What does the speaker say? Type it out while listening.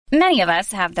Many of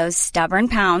us have those stubborn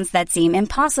pounds that seem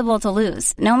impossible to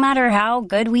lose, no matter how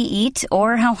good we eat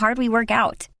or how hard we work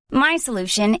out. My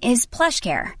solution is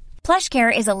PlushCare.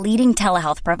 PlushCare is a leading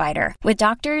telehealth provider with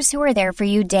doctors who are there for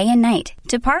you day and night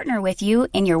to partner with you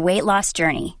in your weight loss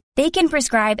journey. They can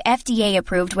prescribe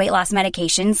FDA-approved weight loss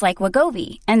medications like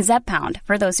Wegovy and Zepbound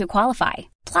for those who qualify.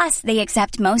 Plus, they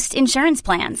accept most insurance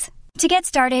plans. To get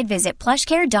started, visit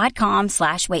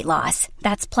plushcare.com/weightloss.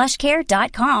 That's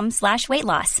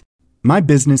plushcare.com/weightloss. My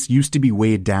business used to be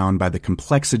weighed down by the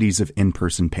complexities of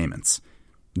in-person payments.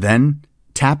 Then,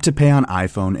 Tap to Pay on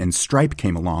iPhone and Stripe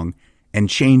came along and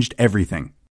changed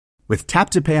everything. With Tap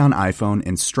to Pay on iPhone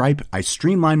and Stripe, I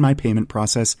streamlined my payment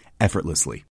process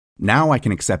effortlessly. Now I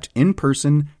can accept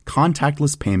in-person,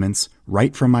 contactless payments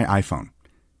right from my iPhone.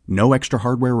 No extra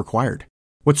hardware required.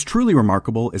 What's truly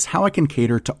remarkable is how I can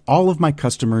cater to all of my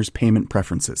customers' payment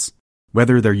preferences.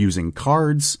 Whether they're using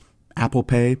cards, Apple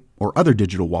Pay, or other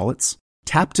digital wallets,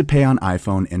 Tap to Pay on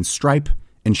iPhone and Stripe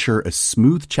ensure a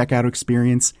smooth checkout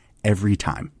experience every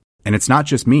time. And it's not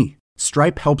just me.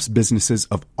 Stripe helps businesses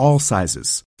of all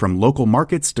sizes, from local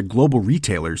markets to global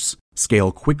retailers,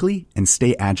 scale quickly and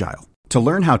stay agile. To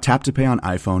learn how Tap to Pay on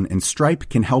iPhone and Stripe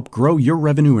can help grow your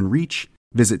revenue and reach,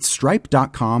 visit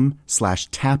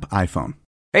stripe.com/tapiphone.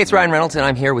 Hey, it's Ryan Reynolds, and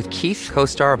I'm here with Keith,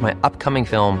 co-star of my upcoming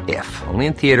film, If, only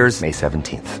in theaters May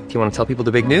 17th. Do you want to tell people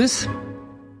the big news?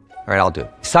 All right, I'll do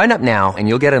it. Sign up now and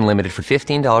you'll get unlimited for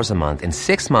 $15 a month and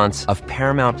 6 months of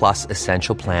Paramount Plus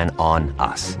Essential Plan on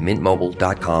us.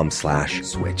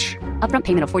 MintMobile.com/switch. Upfront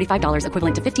payment of $45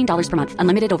 equivalent to $15 per month.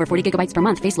 Unlimited over 40 gigabytes per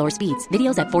month. Face lower speeds.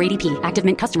 Videos at 480p. Active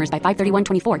Mint customers by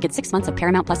 531.24 get 6 months of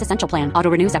Paramount Plus Essential Plan.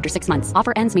 Auto renews after 6 months.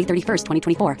 Offer ends May 31st,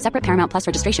 2024. Separate Paramount Plus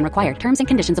registration required. Terms and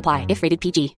conditions apply if rated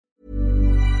PG.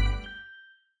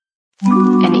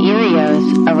 An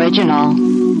Erios original.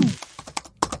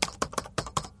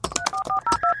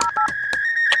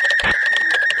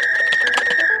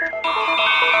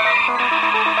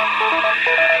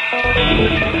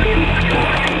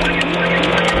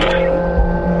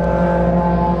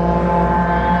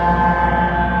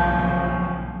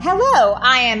 Hello,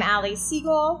 I am Allie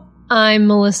Siegel. I'm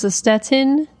Melissa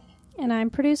Stettin. And I'm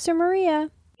producer Maria.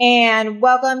 And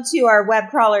welcome to our Web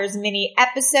Crawlers mini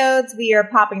episodes. We are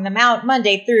popping them out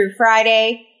Monday through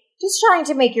Friday. Just trying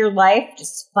to make your life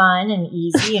just fun and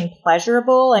easy and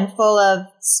pleasurable and full of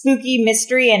spooky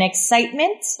mystery and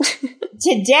excitement.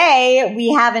 Today,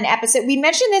 we have an episode. We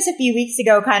mentioned this a few weeks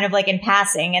ago, kind of like in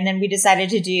passing, and then we decided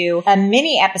to do a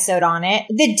mini episode on it.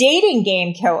 The Dating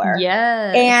Game Killer.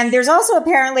 Yes. And there's also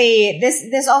apparently,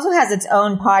 this also has its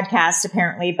own podcast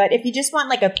apparently, but if you just want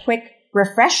like a quick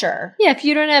refresher. Yeah, if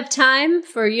you don't have time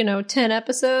for, 10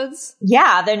 episodes.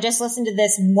 Yeah, then just listen to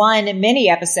this one mini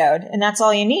episode, and that's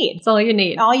all you need. That's all you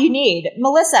need. All you need.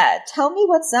 Melissa, tell me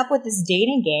what's up with this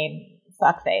dating game,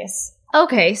 fuckface.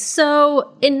 Okay,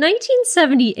 so in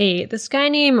 1978, this guy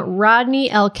named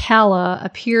Rodney Alcala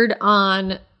appeared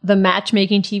on the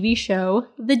matchmaking TV show,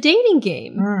 The Dating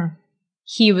Game.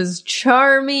 He was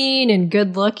charming and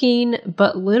good-looking,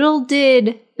 but little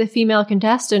did the female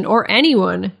contestant or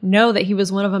anyone know that he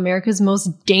was one of America's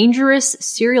most dangerous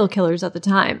serial killers at the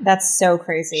time. That's so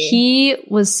crazy. He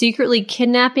was secretly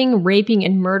kidnapping, raping,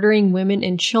 and murdering women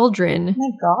and children. Oh my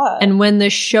God. And when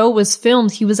the show was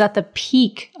filmed, he was at the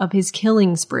peak of his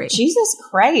killing spree. Jesus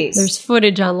Christ. There's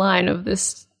footage online of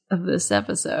this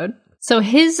episode. So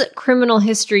his criminal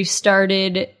history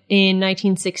started in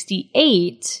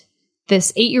 1968.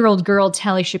 This 8-year-old girl,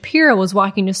 Tally Shapiro, was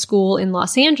walking to school in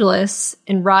Los Angeles,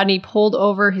 and Rodney pulled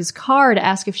over his car to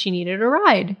ask if she needed a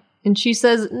ride. And she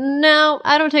says, "No,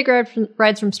 I don't take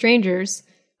rides from strangers."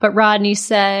 But Rodney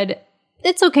said,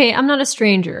 "It's okay, I'm not a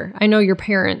stranger. I know your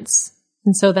parents."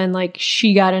 And so then,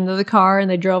 she got into the car and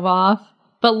they drove off.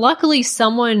 But luckily,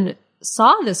 someone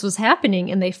saw this was happening,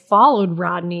 and they followed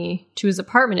Rodney to his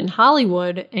apartment in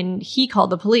Hollywood, and he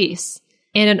called the police.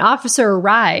 And an officer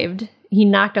arrived. He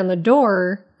knocked on the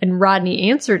door, and Rodney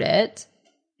answered it.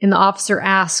 And the officer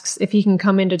asks if he can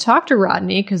come in to talk to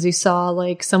Rodney because he saw,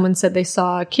 someone said they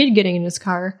saw a kid getting in his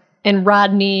car. And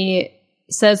Rodney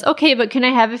says, "Okay, but can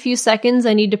I have a few seconds?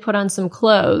 I need to put on some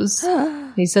clothes."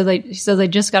 He says, "I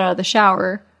just got out of the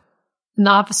shower." And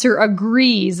the officer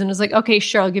agrees and is like, "Okay,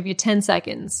 sure, I'll give you 10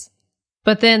 seconds.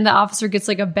 But then the officer gets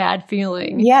a bad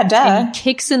feeling. Yeah, duh. And he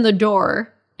kicks in the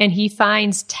door. And he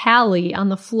finds Tally on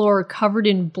the floor covered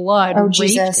in blood, raped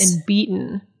Jesus. and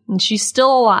beaten. And she's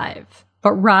still alive.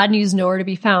 But Rodney's nowhere to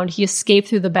be found. He escaped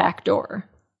through the back door.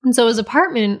 And so his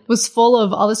apartment was full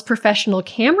of all this professional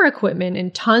camera equipment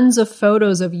and tons of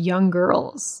photos of young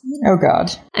girls. Oh,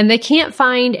 God. And they can't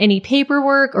find any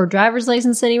paperwork or driver's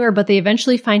license anywhere, but they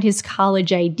eventually find his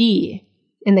college ID.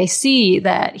 And they see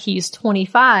that he's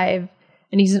 25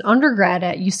 and he's an undergrad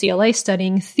at UCLA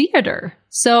studying theater.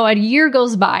 So a year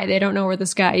goes by. They don't know where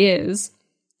this guy is.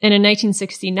 And in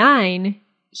 1969,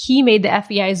 he made the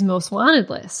FBI's most wanted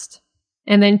list.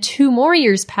 And then 2 more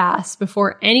years pass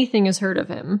before anything is heard of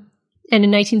him. And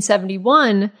in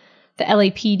 1971, the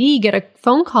LAPD get a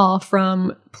phone call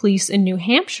from police in New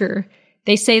Hampshire.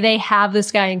 They say they have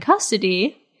this guy in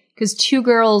custody because 2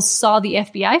 girls saw the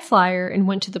FBI flyer and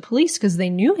went to the police because they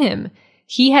knew him.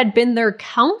 He had been their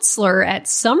counselor at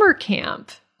summer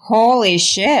camp. Holy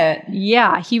shit.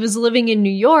 Yeah, he was living in New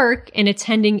York and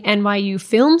attending NYU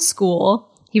Film School.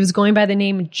 He was going by the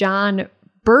name John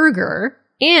Berger.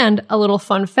 And a little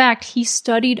fun fact, he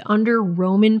studied under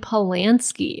Roman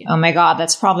Polanski. Oh my God,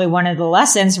 that's probably one of the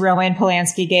lessons Roman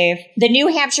Polanski gave. The New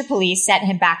Hampshire police sent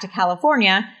him back to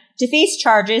California to face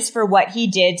charges for what he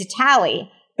did to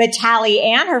Tally. But Tally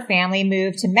and her family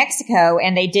moved to Mexico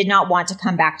and they did not want to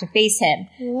come back to face him.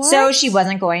 What? So she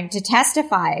wasn't going to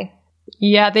testify.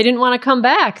 Yeah, they didn't want to come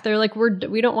back. They're like,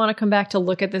 we don't want to come back to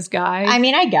look at this guy. I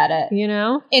mean, I get it. You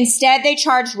know? Instead, they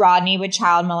charged Rodney with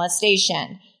child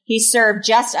molestation. He served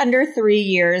just under 3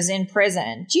 years in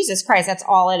prison. Jesus Christ, that's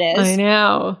all it is. I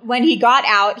know. When he got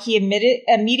out, he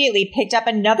immediately picked up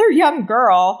another young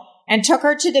girl and took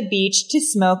her to the beach to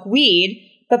smoke weed.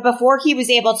 But before he was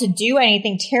able to do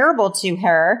anything terrible to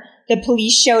her, the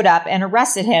police showed up and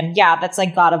arrested him. Yeah, that's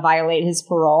like gotta violate his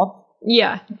parole.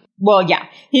 Yeah. Well, yeah.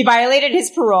 He violated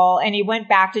his parole and he went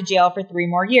back to jail for 3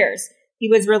 more years. He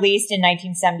was released in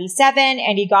 1977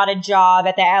 and he got a job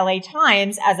at the LA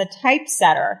Times as a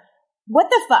typesetter. What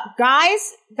the fuck?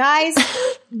 Guys,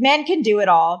 men can do it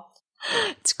all.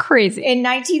 It's crazy. In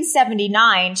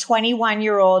 1979,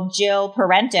 21-year-old Jill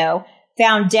Parento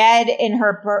found dead in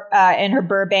her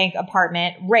Burbank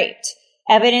apartment, raped.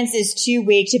 Evidence is too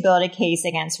weak to build a case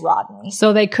against Rodney.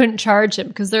 So they couldn't charge him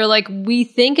because they're like, we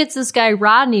think it's this guy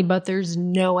Rodney, but there's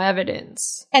no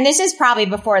evidence. And this is probably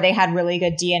before they had really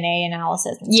good DNA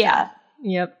analysis and stuff.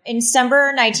 Yep. In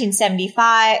December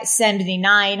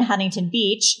 1979, Huntington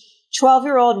Beach,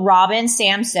 12-year-old Robin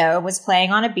Samso was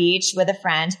playing on a beach with a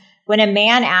friend when a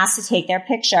man asked to take their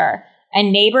picture. A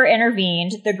neighbor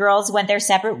intervened. The girls went their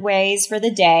separate ways for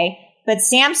the day, but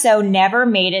Samso never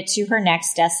made it to her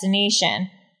next destination.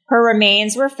 Her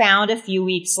remains were found a few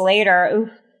weeks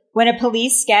later. When a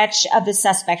police sketch of the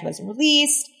suspect was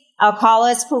released,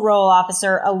 Alcala's parole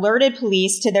officer alerted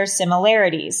police to their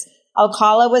similarities.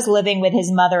 Alcala was living with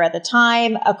his mother at the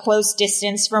time, a close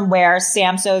distance from where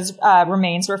Samso's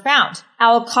remains were found.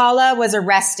 Alcala was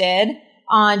arrested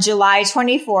on July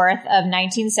 24th of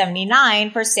 1979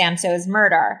 for Samso's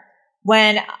murder.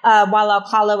 While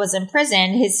Alcala was in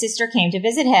prison, his sister came to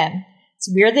visit him. It's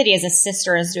weird that he has a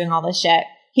sister and is doing all this shit.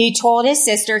 He told his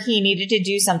sister he needed to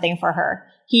do something for her.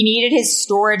 He needed his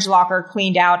storage locker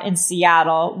cleaned out in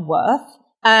Seattle. Woof.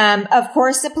 Of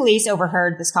course, the police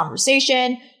overheard this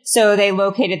conversation, so they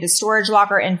located the storage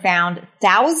locker and found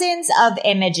thousands of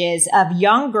images of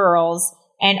young girls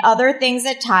and other things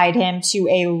that tied him to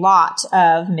a lot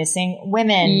of missing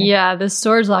women. Yeah, the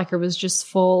storage locker was just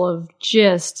full of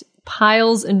just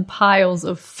piles and piles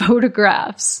of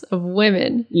photographs of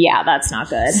women. Yeah, that's not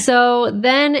good. So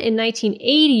then in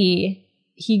 1980,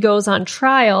 he goes on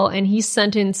trial and he's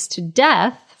sentenced to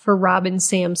death for Robin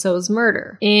Samso's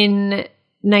murder. In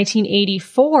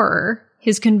 1984,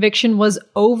 his conviction was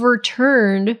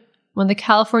overturned when the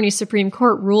California Supreme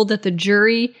Court ruled that the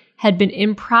jury had been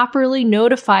improperly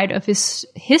notified of his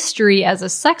history as a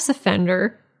sex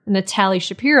offender in the Tally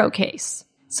Shapiro case.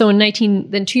 So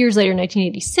then 2 years later, in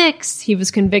 1986, he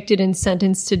was convicted and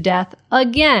sentenced to death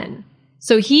again.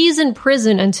 So he's in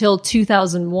prison until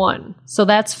 2001. So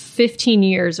that's 15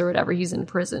 years or whatever he's in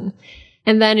prison.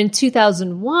 And then in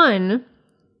 2001,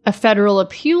 a federal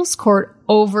appeals court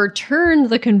overturned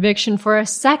the conviction for a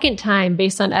second time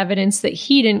based on evidence that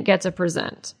he didn't get to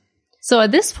present. So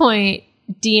at this point,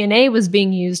 DNA was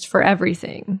being used for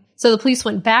everything. So the police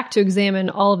went back to examine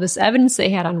all of this evidence they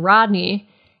had on Rodney,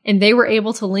 and they were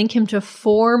able to link him to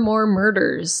 4 more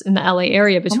murders in the LA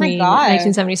area between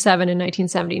 1977 and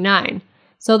 1979.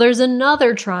 So there's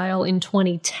another trial in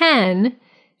 2010, and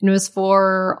it was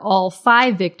for all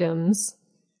 5 victims.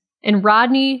 And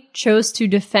Rodney chose to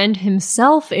defend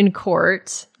himself in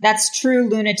court. That's true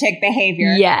lunatic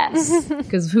behavior. Yes.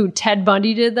 Because Ted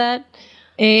Bundy did that?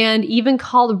 And even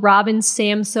called Robin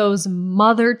Samso's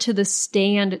mother to the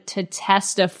stand to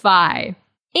testify.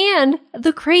 And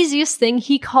the craziest thing,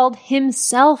 he called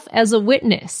himself as a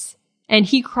witness. And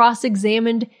he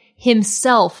cross-examined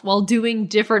himself while doing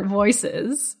different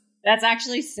voices. That's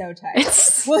actually so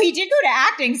tight. Well, he did go to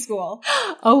acting school.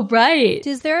 Oh, right.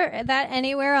 Is there that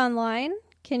anywhere online?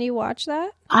 Can you watch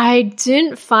that? I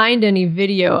didn't find any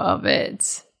video of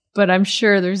it, but I'm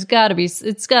sure it's got to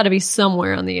be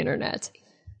somewhere on the internet.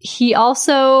 He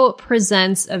also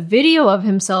presents a video of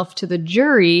himself to the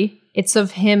jury. It's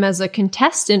of him as a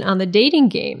contestant on the dating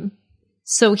game.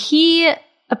 So he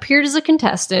appeared as a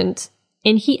contestant,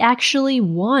 and he actually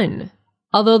won.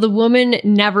 Although the woman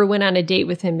never went on a date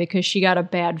with him because she got a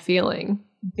bad feeling.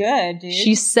 Good, dude.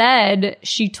 She said,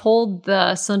 she told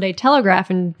the Sunday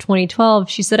Telegraph in 2012,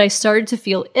 she said, I started to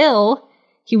feel ill.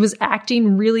 He was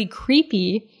acting really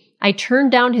creepy. I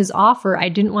turned down his offer. I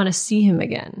didn't want to see him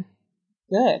again.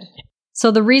 Good.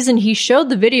 So the reason he showed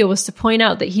the video was to point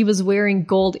out that he was wearing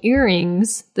gold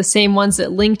earrings, the same ones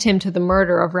that linked him to the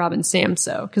murder of Robin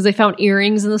Samsoe, because they found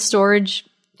earrings in the storage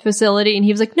facility, and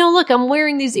he was like, no, look, I'm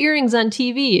wearing these earrings on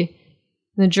TV.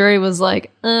 And the jury was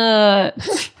like,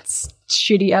 it's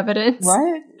shitty evidence.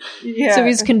 What? Yeah. So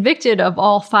he's convicted of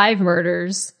all 5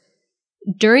 murders.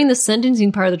 During the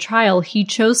sentencing part of the trial, he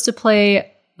chose to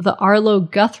play the Arlo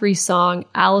Guthrie song,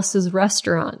 Alice's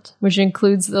Restaurant, which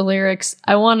includes the lyrics,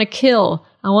 I want to kill.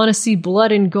 I want to see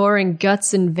blood and gore and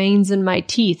guts and veins in my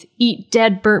teeth. Eat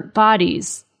dead, burnt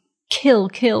bodies. Kill,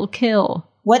 kill, kill.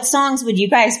 What songs would you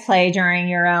guys play during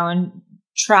your own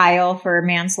trial for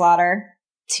manslaughter?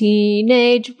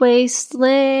 Teenage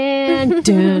Wasteland.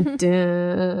 Dun,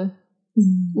 dun.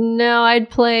 No, I'd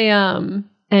play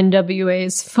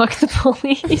NWA's Fuck the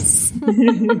Police.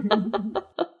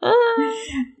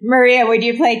 Maria, would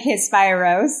you play Kiss by a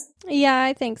Rose? Yeah,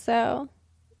 I think so.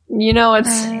 You know,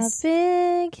 it's a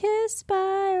big kiss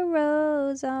by a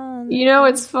rose on. You know,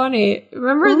 it's funny.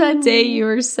 Remember that day you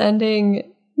were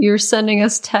sending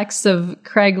us texts of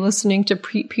Craig listening to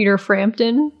Peter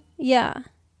Frampton? Yeah.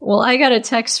 Well, I got a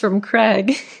text from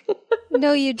Craig.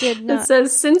 No, you did not. It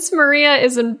says, since Maria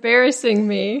is embarrassing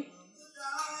me.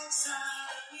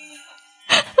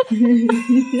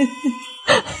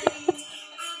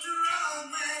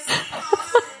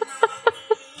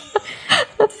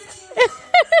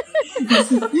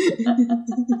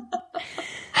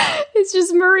 It's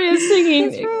just Maria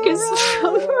singing.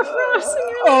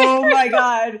 Oh my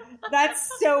god, that's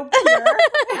so pure.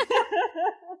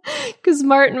 Because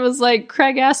Martin was like,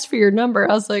 Craig asked for your number.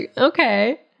 I was like,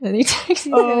 okay. And he texted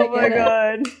me. Oh my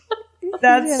god.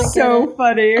 That's so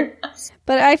funny.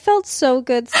 But I felt so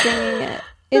good singing it.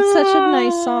 It's such a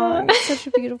nice song. It's such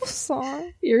a beautiful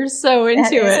song. You're so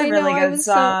into it. It's a really good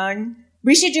song.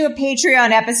 We should do a Patreon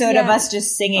episode of us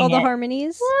just singing all the it.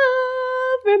 harmonies.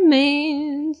 Love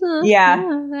remains. Yeah.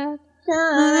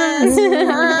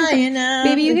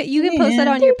 Maybe you can post that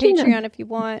on your Patreon if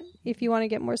you want to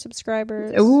get more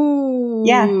subscribers. Ooh.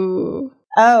 Yeah.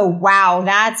 Oh, wow.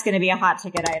 That's going to be a hot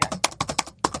ticket item.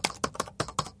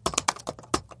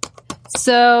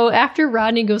 So after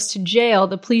Rodney goes to jail,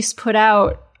 the police put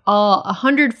out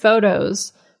 100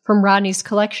 photos from Rodney's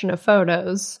collection of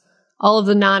photos, all of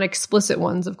the non-explicit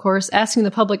ones, of course, asking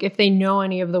the public if they know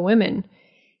any of the women.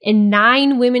 And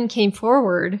 9 women came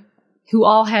forward who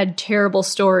all had terrible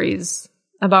stories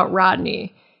about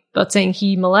Rodney, about saying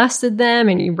he molested them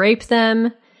and he raped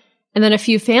them. And then a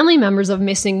few family members of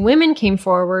missing women came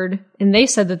forward, and they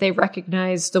said that they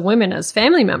recognized the women as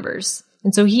family members.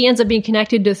 And so he ends up being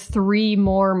connected to 3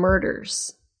 more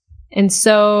murders. And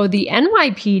so the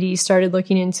NYPD started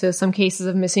looking into some cases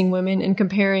of missing women and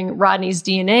comparing Rodney's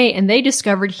DNA, and they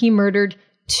discovered he murdered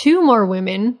 2 more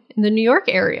women in the New York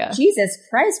area. Jesus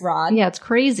Christ, Rod. Yeah, it's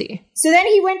crazy. So then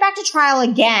he went back to trial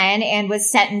again and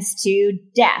was sentenced to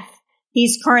death.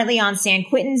 He's currently on San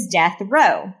Quentin's death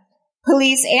row.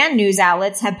 Police and news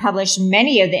outlets have published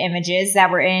many of the images that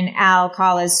were in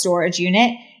Alcala's storage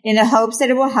unit in the hopes that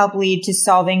it will help lead to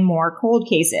solving more cold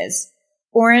cases.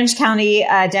 Orange County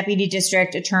Deputy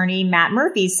District Attorney Matt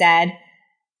Murphy said,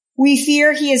 "We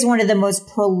fear he is one of the most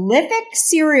prolific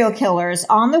serial killers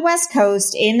on the West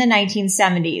Coast in the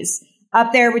 1970s,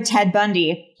 up there with Ted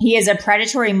Bundy. He is a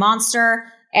predatory monster,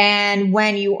 and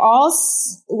when you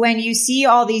see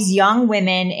all these young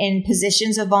women in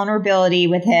positions of vulnerability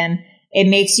with him, it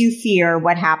makes you fear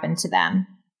what happened to them."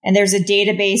 And there's a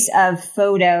database of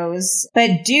photos.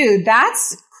 But dude,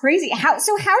 that's crazy. How do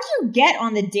you get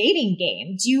on the dating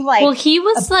game? Do you Well, he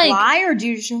was apply, or do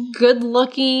you good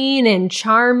looking and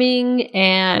charming,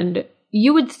 and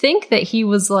you would think that he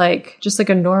was just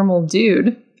a normal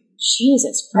dude.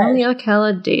 Jesus Christ. The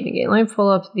Alcala dating game. Let me pull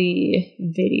up the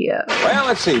video. Well,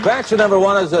 let's see. Bachelor number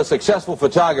 1 is a successful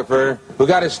photographer who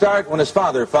got his start when his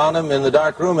father found him in the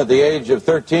dark room at the age of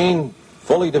 13,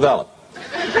 fully developed.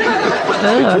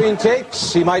 Between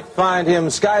takes, he might find him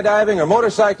skydiving or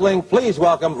motorcycling. Please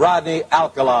welcome Rodney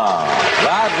Alcala.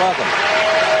 Rod, welcome.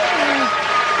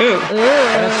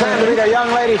 And it's time to meet our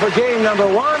young lady for game number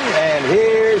 1, and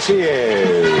here she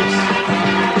is.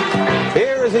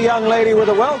 Here is a young lady with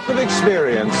a wealth of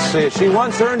experience. She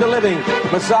once earned a living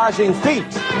massaging feet,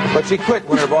 but she quit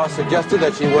when her boss suggested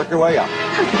that she work her way up.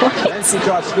 Then she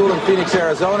taught school in Phoenix,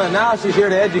 Arizona, and now she's here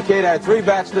to educate our 3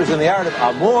 bachelors in the art of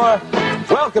amour.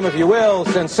 Welcome, if you will,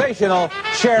 sensational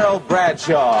Cheryl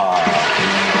Bradshaw.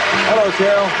 Hello,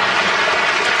 Cheryl.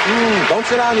 Don't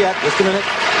sit down yet. Just a minute.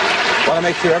 Want to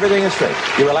make sure everything is straight.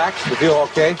 You relaxed? You feel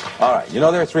okay? All right. You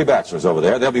know there are 3 bachelors over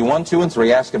there. There'll be 1, 2, and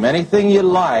 3. Ask them anything you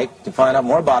like to find out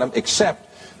more about them, except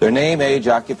their name, age,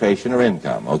 occupation, or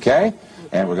income. Okay?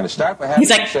 And we're going to start by having you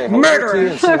say hello to you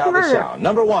and see how they sound.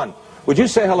 Number 1, would you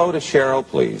say hello to Cheryl,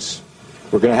 please?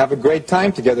 We're going to have a great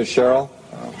time together, Cheryl.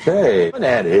 Okay.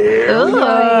 And here we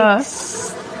go.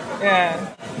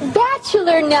 Yeah.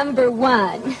 Bachelor number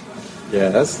 1.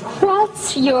 Yes?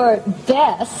 What's your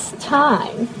best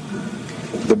time?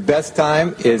 The best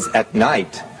time is at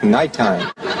night. Nighttime.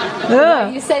 Why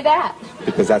do you say that?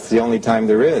 Because that's the only time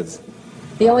there is.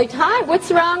 The only time?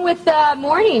 What's wrong with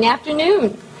morning,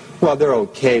 afternoon? Well, they're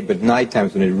okay, but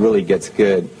nighttime's when it really gets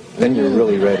good. Then you're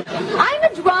really ready. I'm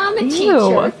a drama teacher,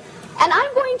 and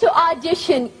I'm going to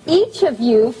audition each of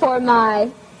you for my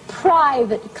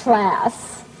private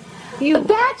class.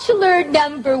 Bachelor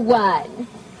number 1.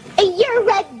 You're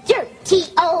a dirty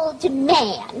old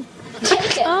man.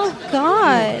 Take it. Oh,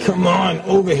 God. Come on,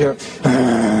 over here.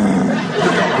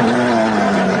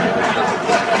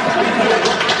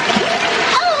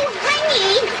 Oh,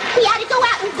 honey, we ought to go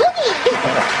out and boogie.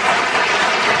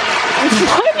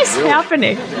 What is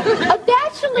happening?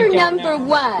 Bachelor number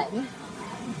 1.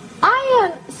 I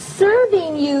am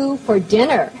serving you for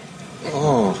dinner.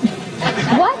 Oh.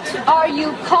 What are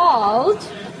you called,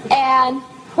 and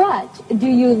what do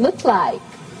you look like?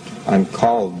 I'm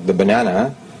called the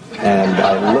Banana, and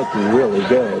I look really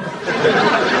good.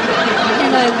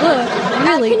 And I look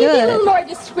really Can you good. be a little more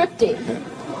descriptive?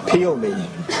 Peel me.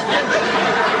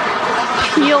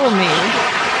 Peel me.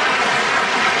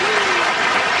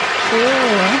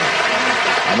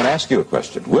 I'm going to ask you a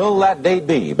question. Will that date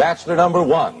be bachelor number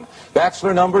 1,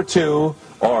 bachelor number 2,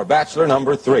 or bachelor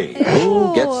number 3?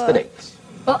 Who gets the date?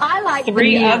 Well, I like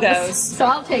 3 the of those. So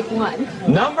I'll take 1. Number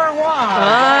 1. Number 1. All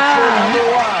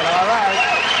right.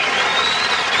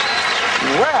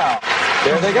 Well,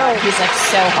 there they go. He's like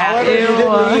so happy. However, you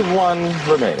did leave 1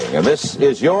 remaining. And this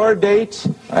is your date,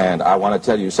 and I want to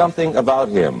tell you something about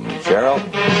him, Cheryl.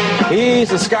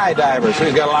 He's a skydiver, so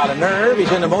he's got a lot of nerve.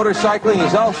 He's into motorcycling.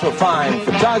 He's also a fine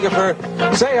photographer.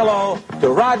 Say hello to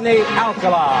Rodney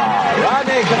Alcala.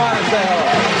 Rodney, come on and say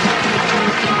hello.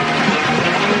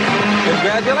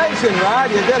 Congratulations, Rod.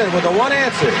 You did it with the 1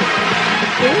 answer.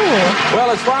 Ooh. Well,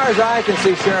 as far as I can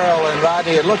see, Cheryl and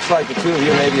Rodney, it looks like the 2 of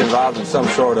you may be involved in some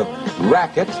sort of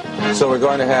racket. So we're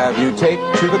going to have you take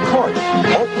to the court.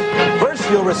 First,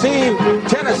 you'll receive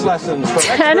tennis lessons from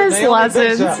Tennis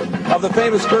lessons of the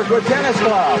famous Kirkwood Tennis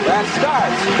Club. That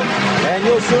starts. And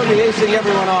you'll soon be acing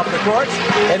everyone off the courts.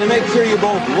 And to make sure you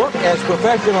both look as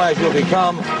professional as you'll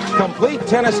become, complete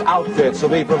tennis outfits will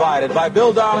be provided by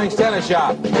Bill Darling's Tennis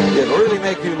Shop. It'll really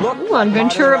make you look on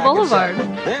Ventura Boulevard.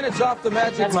 Then it's off to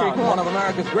Magic Mountain, one of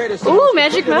America's greatest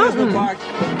Magic Mountain parks,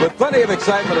 with plenty of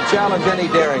excitement to challenge any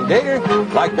daring dater,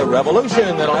 like the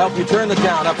Revolution that'll help you turn the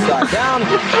town upside down,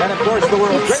 and of course the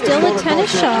world's It's greatest still a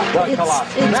tennis shop.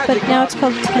 But now it's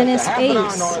called Tennis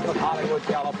Ace.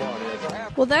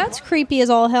 Well, that's creepy as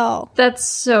all hell. That's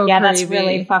so Yeah, creepy. that's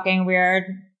really fucking weird.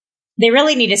 They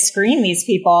really need to screen these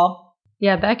people.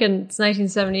 Yeah, back in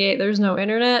 1978, there's no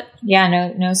internet.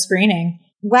 Yeah, no screening.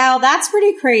 Well, that's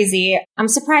pretty crazy. I'm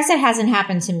surprised that hasn't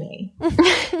happened to me.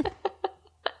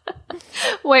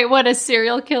 Wait, what, a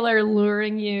serial killer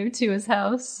luring you to his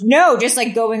house? No, just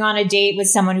like going on a date with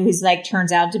someone who's like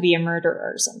turns out to be a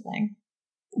murderer or something.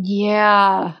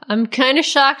 Yeah, I'm kind of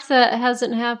shocked that it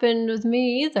hasn't happened with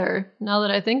me either, now that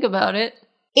I think about it.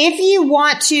 If you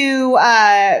want to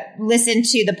listen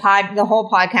to the whole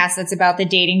podcast that's about the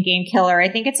dating game killer, I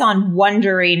think it's on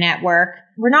Wondery Network.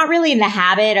 We're not really in the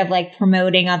habit of like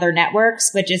promoting other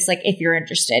networks, but just like if you're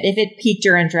interested, if it piqued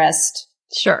your interest,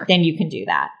 sure, then you can do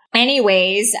that.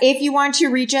 Anyways, if you want to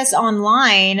reach us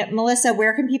online, Melissa,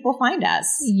 where can people find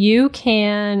us? You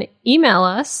can email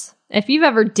us if you've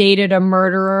ever dated a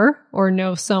murderer or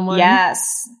know someone.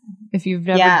 Yes. If you've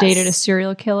never dated a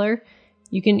serial killer.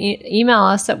 You can email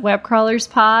us at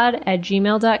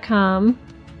webcrawlerspod@gmail.com,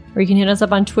 or you can hit us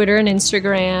up on Twitter and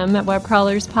Instagram at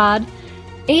webcrawlerspod,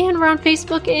 and we're on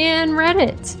Facebook and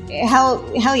Reddit.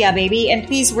 Hell yeah, baby. And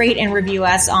please rate and review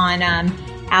us on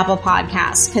Apple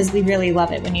Podcasts, because we really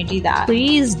love it when you do that.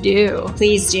 Please do.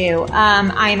 Please do.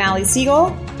 I'm Allie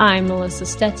Siegel. I'm Melissa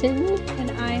Stettin.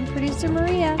 And I'm producer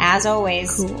Maria. As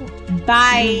always. Cool.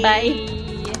 Bye. Bye.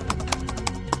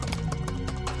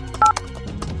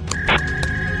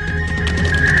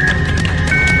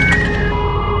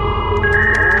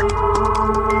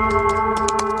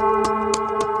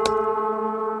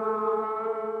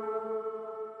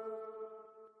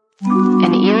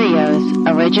 An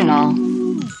Erios original.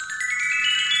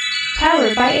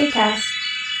 Powered by Acast.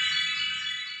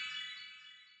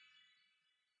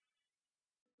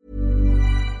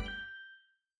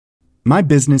 My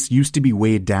business used to be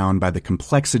weighed down by the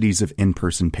complexities of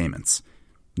in-person payments.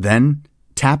 Then,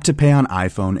 Tap to Pay on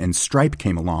iPhone and Stripe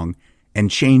came along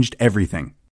and changed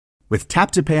everything. With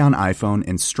Tap to Pay on iPhone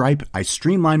and Stripe, I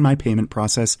streamlined my payment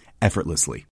process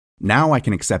effortlessly. Now I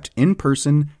can accept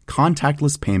in-person,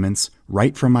 contactless payments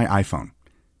right from my iPhone.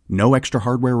 No extra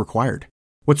hardware required.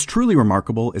 What's truly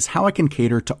remarkable is how I can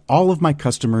cater to all of my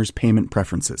customers' payment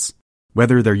preferences.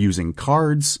 Whether they're using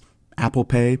cards, Apple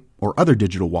Pay, or other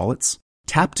digital wallets,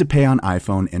 Tap to Pay on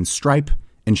iPhone and Stripe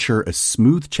ensure a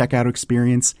smooth checkout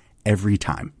experience every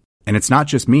time. And it's not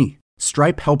just me.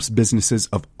 Stripe helps businesses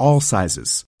of all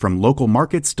sizes, from local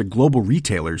markets to global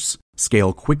retailers,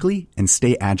 scale quickly and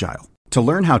stay agile. To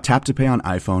learn how Tap to Pay on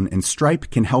iPhone and Stripe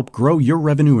can help grow your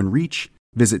revenue and reach,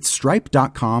 visit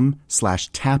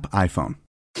stripe.com/tapiphone.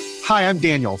 Hi, I'm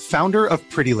Daniel, founder of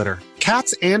Pretty Litter.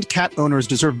 Cats and cat owners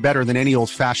deserve better than any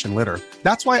old-fashioned litter.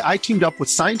 That's why I teamed up with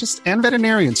scientists and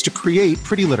veterinarians to create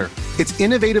Pretty Litter. Its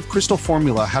innovative crystal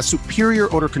formula has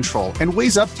superior odor control and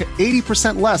weighs up to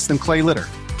 80% less than clay litter.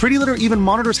 Pretty Litter even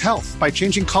monitors health by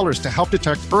changing colors to help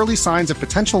detect early signs of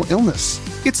potential illness.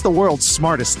 It's the world's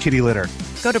smartest kitty litter.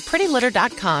 Go to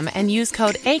prettylitter.com and use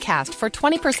code ACAST for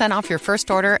 20% off your first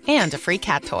order and a free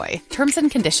cat toy. Terms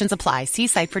and conditions apply. See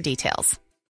site for details.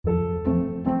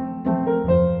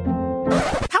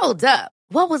 Hold up.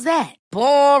 What was that?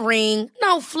 Boring.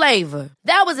 No flavor.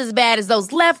 That was as bad as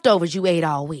those leftovers you ate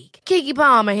all week. Keke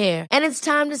Palmer here, and it's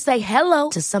time to say hello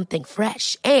to something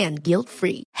fresh and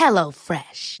guilt-free.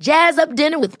 HelloFresh. Jazz up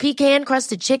dinner with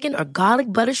pecan-crusted chicken or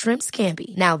garlic butter shrimp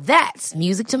scampi. Now that's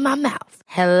music to my mouth.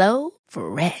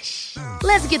 HelloFresh.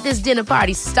 Let's get this dinner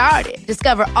party started.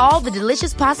 Discover all the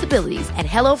delicious possibilities at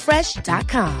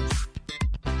HelloFresh.com.